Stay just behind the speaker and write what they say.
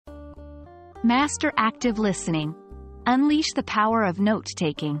Master active listening. Unleash the power of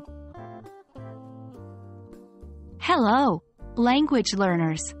note-taking. Hello, language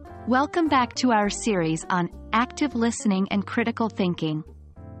learners. Welcome back to our series on active listening and critical thinking.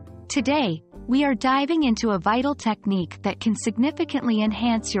 Today, we are diving into a vital technique that can significantly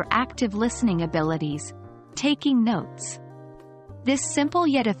enhance your active listening abilities: taking notes. This simple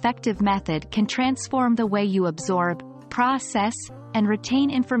yet effective method can transform the way you absorb, process, and retain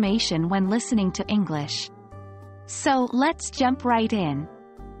information when listening to English. So let's jump right in.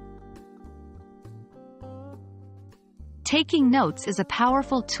 Taking notes is a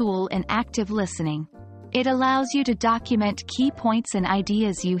powerful tool in active listening. It allows you to document key points and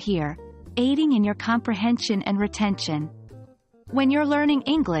ideas you hear, aiding in your comprehension and retention. When you're learning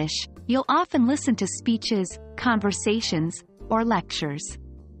English, you'll often listen to speeches, conversations, or lectures.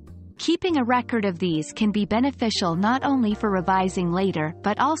 Keeping a record of these can be beneficial not only for revising later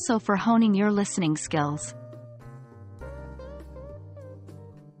but also for honing your listening skills.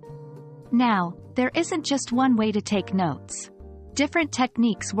 Now, there isn't just one way to take notes. Different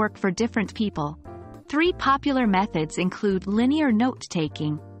techniques work for different people. 3 popular methods include linear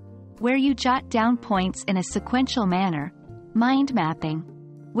note-taking, where you jot down points in a sequential manner; mind mapping,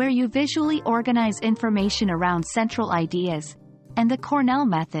 where you visually organize information around central ideas; and the Cornell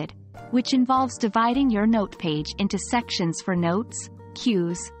method, which involves dividing your note page into sections for notes,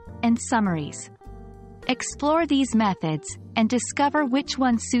 cues, and summaries. Explore these methods and discover which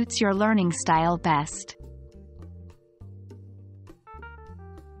one suits your learning style best.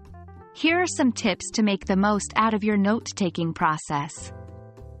 Here are some tips to make the most out of your note-taking process.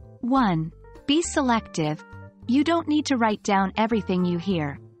 1. Be selective. You don't need to write down everything you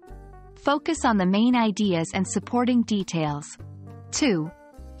hear. Focus on the main ideas and supporting details. 2.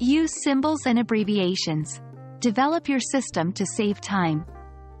 Use symbols and abbreviations. Develop your system to save time.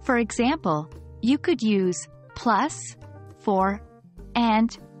 For example, you could use plus, for,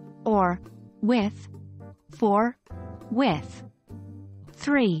 and, or, with, for, with.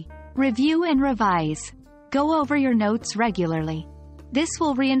 3. Review and revise. Go over your notes regularly. This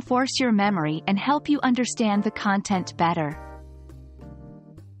will reinforce your memory and help you understand the content better.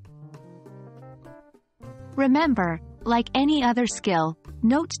 Remember, like any other skill,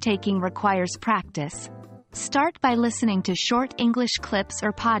 note-taking requires practice. Start by listening to short English clips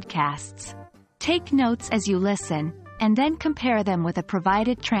or podcasts. Take notes as you listen, and then compare them with a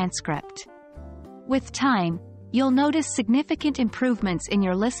provided transcript. With time, you'll notice significant improvements in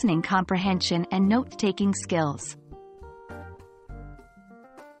your listening comprehension and note-taking skills.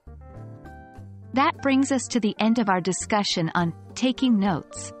 That brings us to the end of our discussion on taking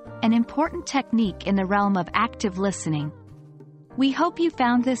notes, an important technique in the realm of active listening. We hope you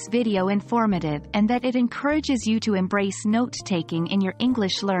found this video informative and that it encourages you to embrace note-taking in your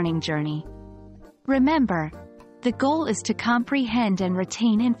English learning journey. Remember, the goal is to comprehend and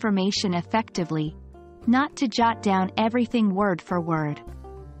retain information effectively, not to jot down everything word for word.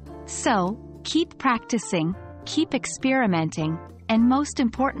 So, keep practicing, keep experimenting, and most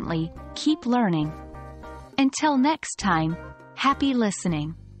importantly, keep learning. Until next time, happy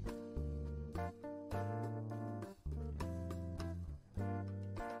listening.